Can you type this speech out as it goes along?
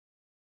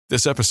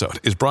This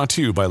episode is brought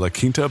to you by La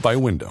Quinta by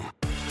Wyndham.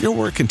 Your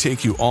work can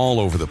take you all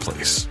over the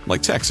place,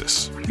 like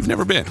Texas. You've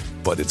never been,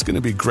 but it's going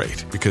to be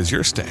great because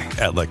you're staying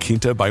at La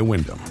Quinta by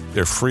Wyndham.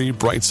 Their free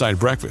Bright Side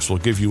breakfast will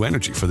give you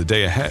energy for the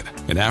day ahead.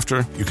 And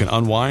after, you can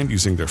unwind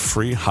using their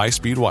free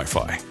high-speed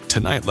Wi-Fi.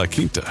 Tonight, La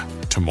Quinta.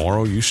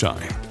 Tomorrow, you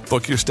shine.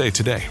 Book your stay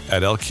today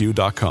at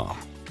lq.com.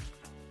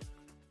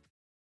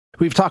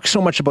 We've talked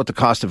so much about the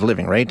cost of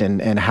living, right?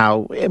 And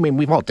how, I mean,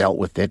 we've all dealt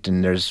with it,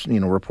 and there's,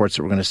 reports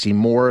that we're going to see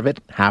more of it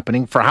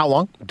happening. For how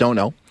long? Don't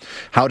know.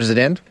 How does it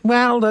end?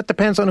 Well, that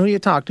depends on who you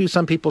talk to.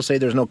 Some people say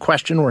there's no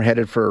question we're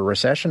headed for a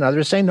recession.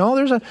 Others say, no,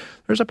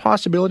 there's a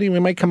possibility we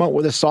might come out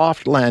with a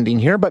soft landing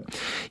here. But,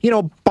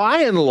 by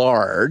and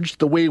large,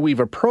 the way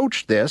we've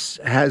approached this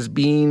has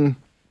been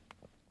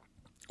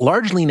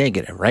largely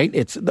negative, right?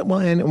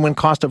 And when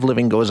cost of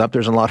living goes up,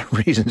 there's a lot of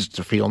reasons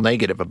to feel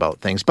negative about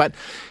things. But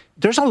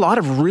there's a lot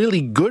of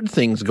really good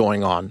things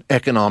going on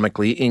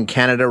economically in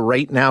Canada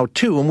right now,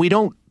 too. And we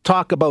don't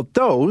talk about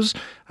those,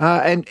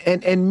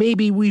 and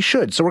maybe we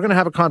should. So we're going to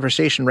have a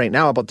conversation right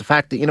now about the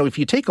fact that, if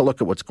you take a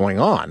look at what's going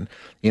on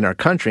in our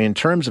country in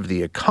terms of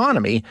the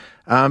economy,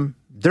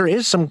 there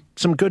is some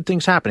good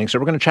things happening. So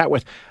we're going to chat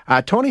with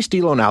Tony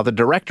Stilo now, the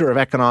Director of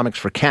Economics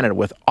for Canada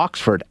with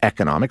Oxford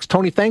Economics.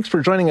 Tony, thanks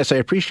for joining us. I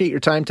appreciate your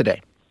time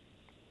today.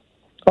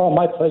 Oh,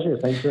 my pleasure.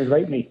 Thanks for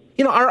inviting me.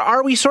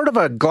 Are we sort of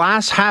a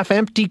glass half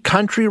empty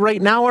country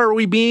right now? Or are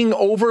we being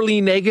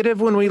overly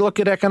negative when we look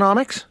at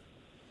economics?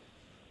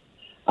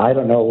 I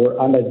don't know.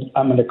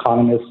 I'm an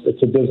economist.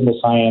 It's a dismal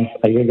science.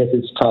 I guess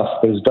it's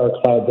tough. There's dark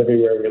clouds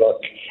everywhere we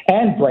look,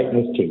 and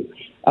brightness too.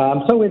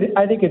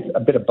 I think it's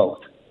a bit of both.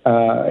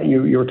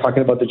 You were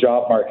talking about the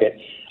job market,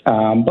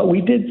 but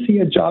we did see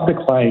a job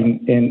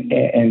decline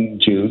in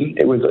June.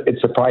 It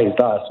surprised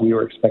us. We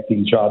were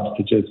expecting jobs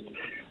to just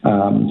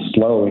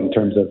slow in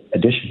terms of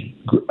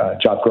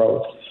job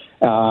growth.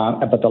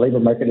 But the labor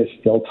market is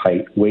still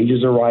tight.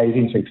 Wages are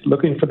rising, so it's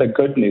looking for the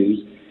good news,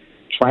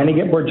 trying to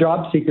get more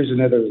job seekers in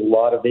there. There's a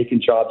lot of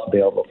vacant jobs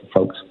available for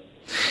folks.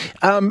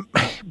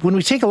 When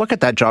we take a look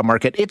at that job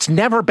market, it's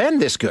never been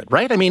this good,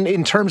 right? I mean,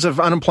 in terms of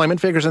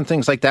unemployment figures and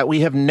things like that, we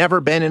have never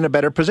been in a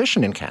better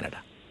position in Canada.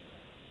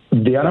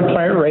 The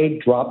unemployment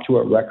rate dropped to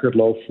a record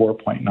low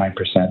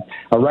 4.9%,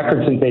 a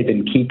record since they've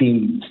been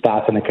keeping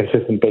stats on a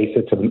consistent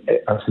basis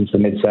since the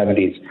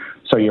mid-'70s.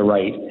 So you're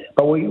right.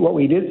 But what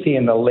we did see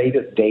in the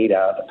latest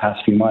data the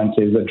past few months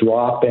is a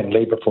drop in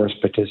labor force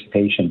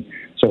participation,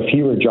 so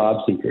fewer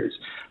job seekers.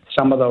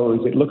 Some of those,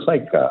 it looks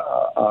like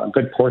a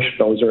good portion of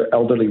those are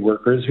elderly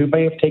workers who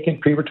may have taken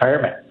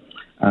pre-retirement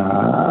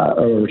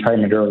or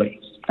retirement early.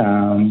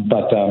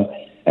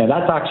 And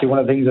that's actually one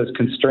of the things that's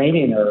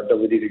constraining our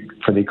ability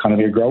for the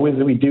economy to grow is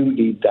that we do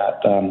need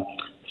that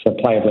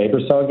supply of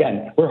labor. So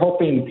again, we're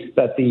hoping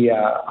that the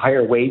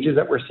higher wages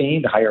that we're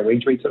seeing, the higher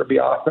wage rates that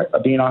are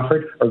being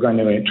offered, are going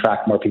to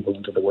attract more people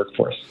into the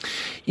workforce.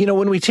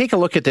 When we take a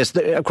look at this,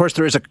 of course,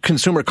 there is a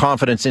consumer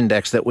confidence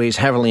index that weighs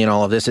heavily in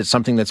all of this. It's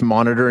something that's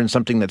monitored and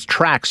something that's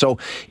tracked. So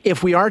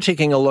if we are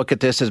taking a look at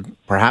this as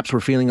perhaps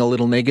we're feeling a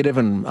little negative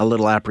and a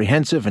little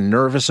apprehensive and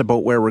nervous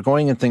about where we're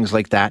going and things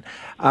like that,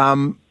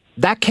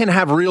 that can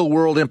have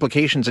real-world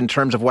implications in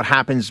terms of what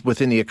happens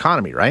within the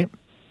economy, right?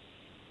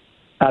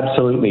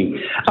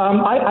 Absolutely.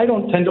 I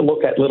don't tend to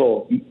look at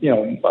little,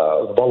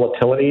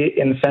 volatility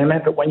in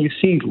sentiment, but when you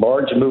see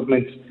large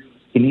movements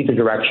in either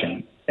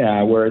direction,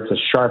 where it's a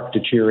sharp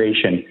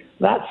deterioration,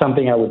 that's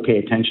something I would pay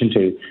attention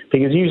to.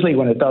 Because usually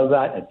when it does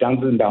that, it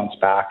doesn't bounce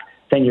back.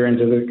 Then you're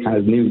into the kind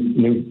of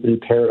new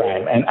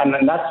paradigm.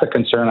 And that's the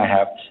concern I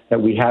have,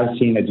 that we have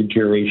seen a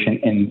deterioration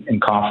in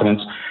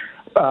confidence.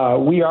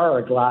 We are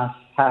a glass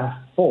half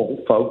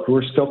full folk.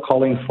 We're still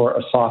calling for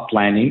a soft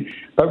landing,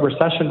 but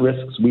recession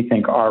risks, we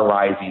think, are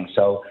rising.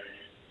 So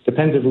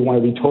depends if we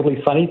want to be totally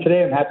funny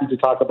today. I'm happy to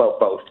talk about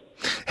both.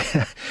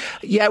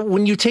 Yeah,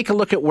 when you take a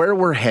look at where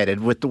we're headed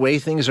with the way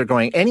things are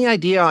going, any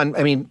idea on,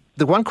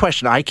 the one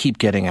question I keep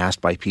getting asked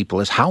by people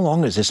is, how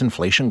long is this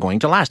inflation going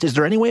to last? Is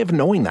there any way of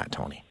knowing that,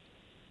 Tony?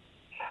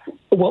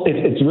 Well,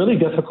 it's really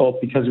difficult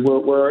because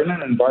we're in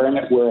an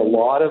environment where a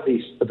lot of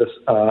this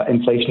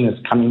inflation is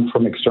coming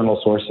from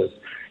external sources.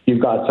 You've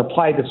got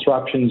supply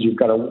disruptions, you've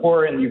got a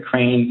war in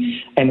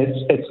Ukraine, and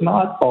it's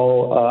not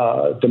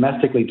all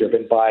domestically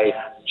driven by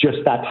just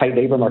that tight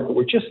labor market.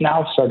 We're just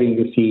now starting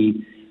to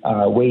see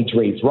wage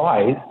rates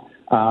rise,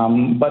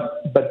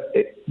 but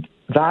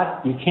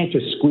that you can't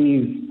just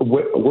squeeze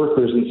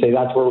workers and say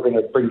that's where we're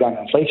going to bring down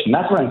inflation.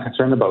 That's what I'm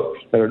concerned about,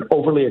 that an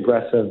overly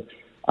aggressive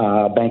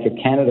Bank of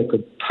Canada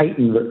could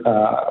tighten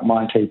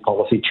monetary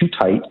policy too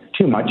tight,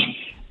 too much,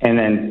 and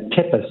then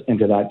tip us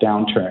into that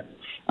downturn.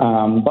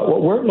 But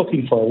what we're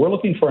looking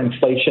for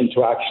inflation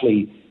to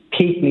actually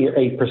peak near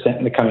 8%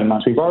 in the coming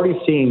months. We've already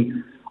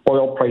seen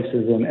oil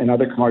prices and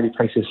other commodity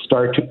prices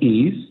start to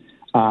ease.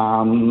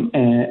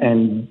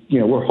 And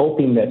we're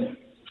hoping that,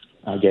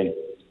 again,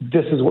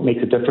 this is what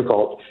makes it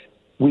difficult.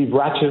 We've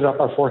ratcheted up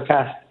our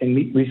forecast in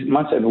recent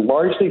months, and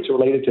largely it's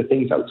related to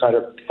things outside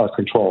of our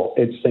control.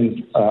 It's things,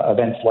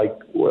 events like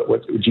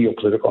what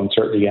geopolitical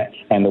uncertainty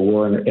and the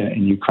war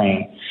in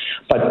Ukraine.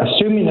 But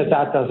assuming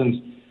that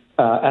doesn't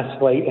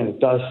escalate and it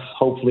does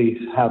hopefully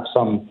have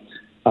some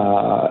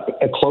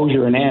a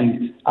closure and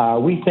end,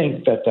 we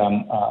think that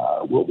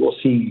we'll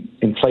see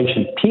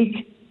inflation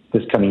peak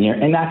this coming year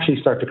and actually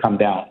start to come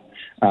down.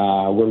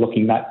 We're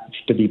looking that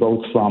to be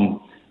both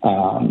from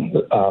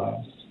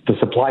the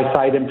supply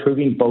side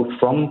improving, both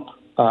from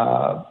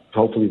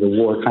hopefully the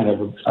war kind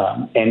of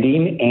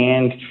ending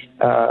and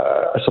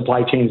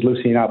supply chains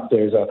loosening up.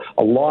 There's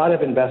a lot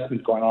of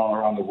investment going on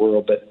around the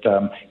world that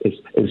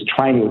is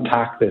trying to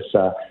attack this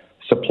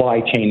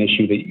supply chain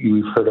issue that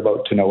you've heard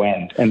about to no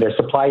end. And their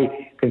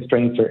supply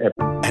constraints are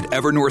everywhere. At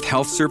Evernorth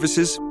Health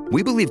Services,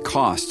 we believe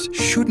costs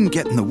shouldn't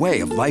get in the way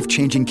of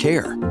life-changing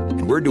care.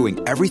 And we're doing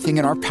everything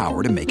in our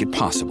power to make it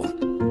possible.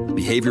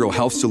 Behavioral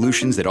health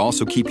solutions that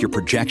also keep your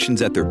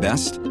projections at their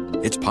best?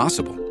 It's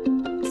possible.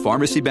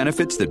 Pharmacy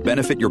benefits that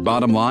benefit your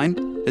bottom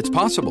line? It's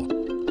possible.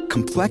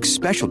 Complex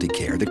specialty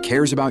care that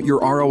cares about your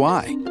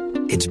ROI?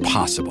 It's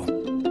possible.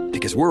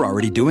 Because we're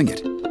already doing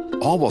it.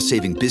 All while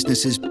saving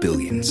businesses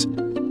billions.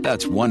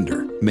 That's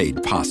Wonder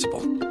made possible.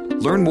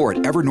 Learn more at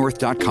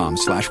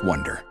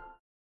evernorth.com/wonder.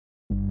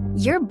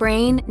 Your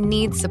brain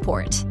needs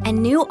support,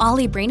 and new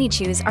Ollie Brainy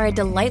Chews are a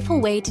delightful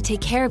way to take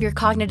care of your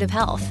cognitive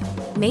health.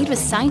 Made with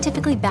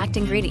scientifically backed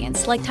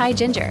ingredients like Thai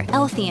ginger,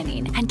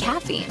 L-theanine, and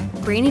caffeine,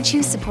 Brainy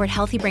Chews support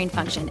healthy brain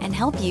function and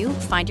help you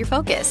find your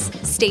focus,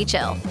 stay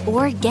chill,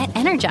 or get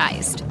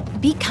energized.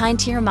 Be kind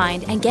to your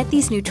mind and get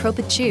these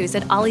nootropic chews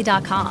at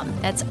ollie.com.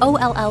 That's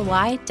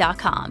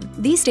OLLY.com.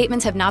 These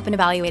statements have not been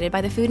evaluated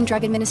by the Food and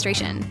Drug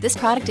Administration. This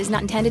product is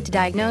not intended to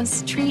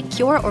diagnose, treat,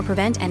 cure, or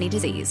prevent any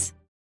disease.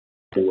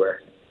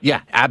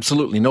 Yeah,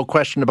 absolutely. No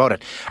question about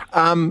it.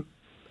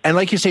 And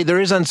like you say,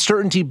 there is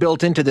uncertainty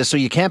built into this, so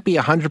you can't be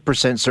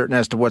 100% certain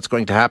as to what's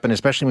going to happen,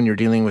 especially when you're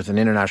dealing with an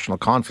international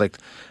conflict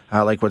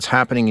like what's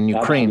happening in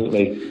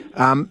Ukraine.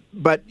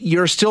 But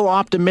you're still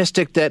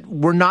optimistic that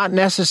we're not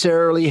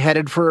necessarily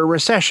headed for a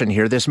recession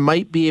here. This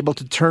might be able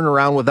to turn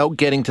around without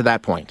getting to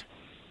that point.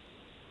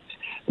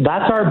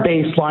 That's our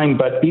baseline,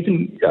 but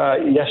even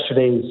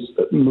yesterday's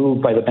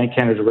move by the Bank of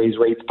Canada to raise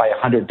rates by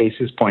 100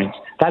 basis points,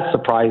 that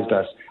surprised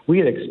us. We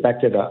had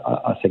expected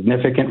a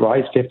significant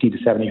rise, 50 to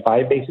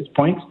 75 basis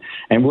points,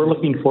 and we're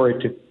looking for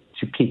it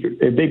to peak.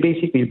 They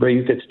basically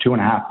raised it to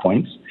 2.5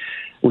 points,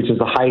 which is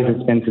the highest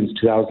it's been since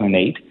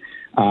 2008,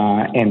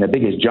 and the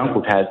biggest jump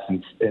we've had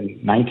since in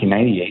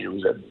 1998. It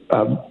was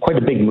quite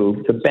a big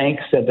move. The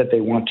bank said that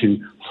they want to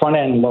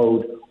front-end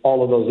load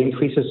all of those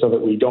increases so that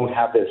we don't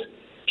have this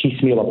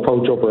piecemeal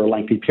approach over a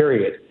lengthy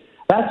period.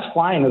 That's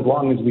fine as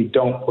long as we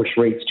don't push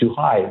rates too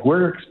high.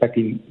 We're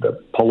expecting the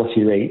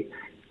policy rate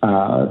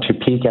to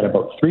peak at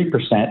about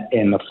 3%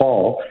 in the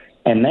fall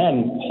and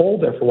then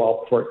hold there for a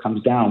while before it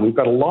comes down. We've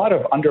got a lot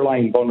of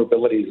underlying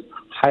vulnerabilities,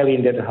 highly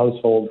indebted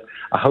households,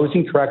 a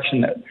housing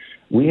correction that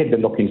we had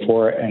been looking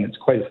for, and it's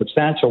quite a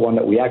substantial one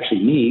that we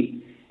actually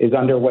need, is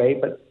underway,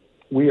 but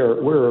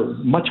we're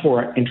much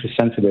more interest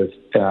sensitive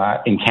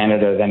in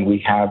Canada than we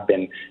have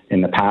been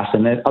in the past,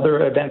 and that other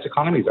advanced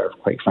economies are,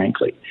 quite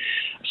frankly.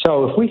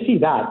 So if we see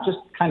that, just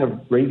kind of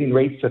raising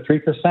rates to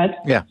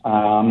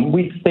 3%,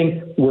 we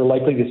think we're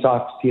likely to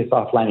see a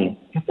soft landing.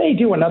 If they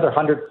do another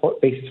 100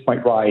 basis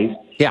point rise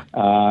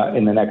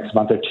in the next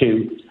month or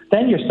two,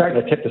 then you're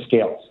starting to tip the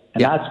scales.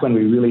 And that's when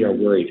we really are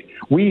worried.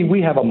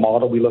 We have a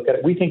model, we look at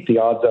it. We think the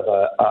odds of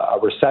a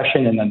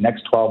recession in the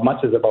next 12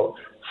 months is about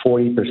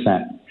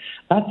 40%.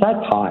 That's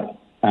high.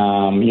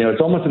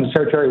 It's almost in the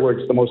territory where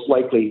it's the most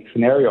likely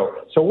scenario.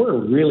 So we're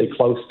really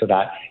close to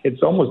that.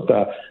 It's almost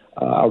a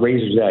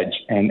razor's edge,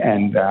 and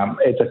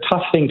it's a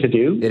tough thing to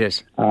do. It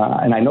is.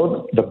 And I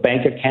know the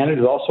Bank of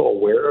Canada is also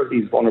aware of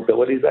these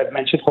vulnerabilities I've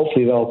mentioned.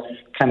 Hopefully they'll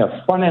kind of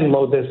front-end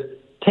load this,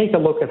 take a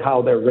look at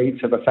how their rates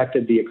have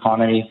affected the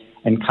economy,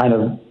 and kind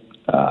of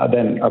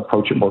then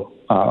approach it more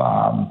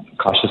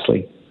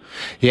cautiously.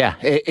 Yeah,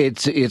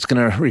 it's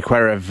going to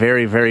require a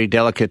very, very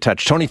delicate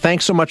touch. Tony,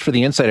 thanks so much for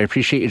the insight. I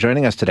appreciate you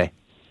joining us today.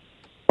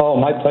 Oh,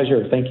 my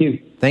pleasure. Thank you.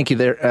 Thank you.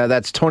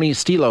 That's Tony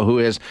Stilo, who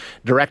is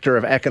Director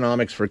of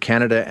Economics for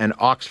Canada and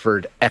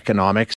Oxford Economics.